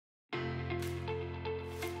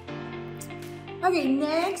Okay,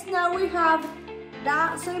 next now we have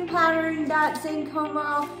that same pattern, that same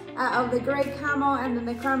camo of the gray camo and then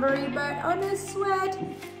the cranberry, but on a sweat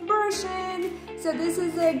version. So this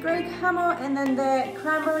is the gray camo and then the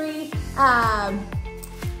cranberry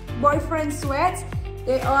boyfriend sweats.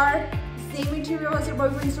 They are same material as your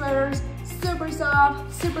boyfriend sweaters, super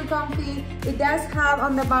soft, super comfy. It does have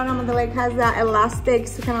on the bottom of the leg has that elastic,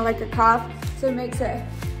 so kind of like a cuff, so it makes it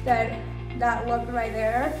that look right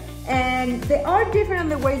there. And they are different on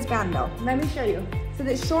the waistband though. Let me show you. So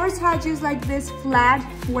the shorts have just like this flat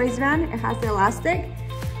waistband. It has the elastic,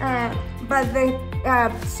 but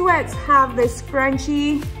the sweats have this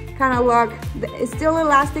scrunchy kind of look. It's still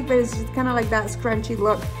elastic, but it's just kind of like that scrunchy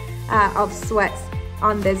look of sweats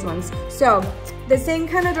on these ones. So the same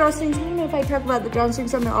kind of drawstrings. I don't know if I talk about the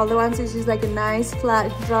drawstrings on the other ones. It's just like a nice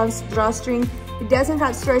flat drawstring. It doesn't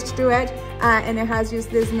have stretch to it, and it has just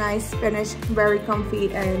this nice finish, very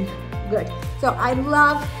comfy and good. So I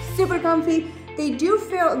love, super comfy. They do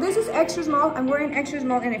feel, this is extra small. I'm wearing extra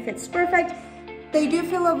small and it fits perfect. They do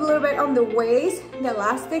feel a little bit on the waist, the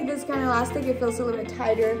elastic, this kind of elastic, it feels a little bit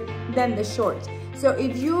tighter than the shorts. So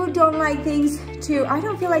if you don't like things to, I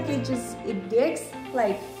don't feel like it digs,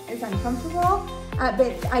 like it's uncomfortable,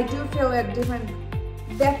 but I do feel it different,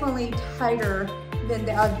 definitely tighter than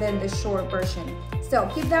the short version. So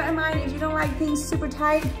keep that in mind. If you don't like things super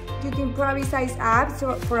tight, you can probably size up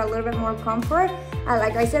so for a little bit more comfort.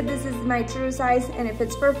 Like I said, this is my true size and it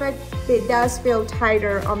fits perfect. It does feel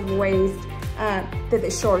tighter on the waist than the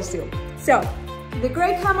shorts do. So the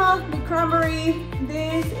gray camo, the cranberry,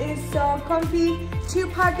 this is so comfy. 2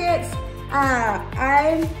 pockets.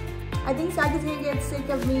 I think Zach is gonna get sick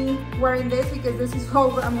of me wearing this because this is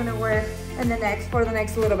what I'm gonna wear in for the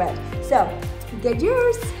next little bit. So get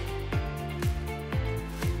yours.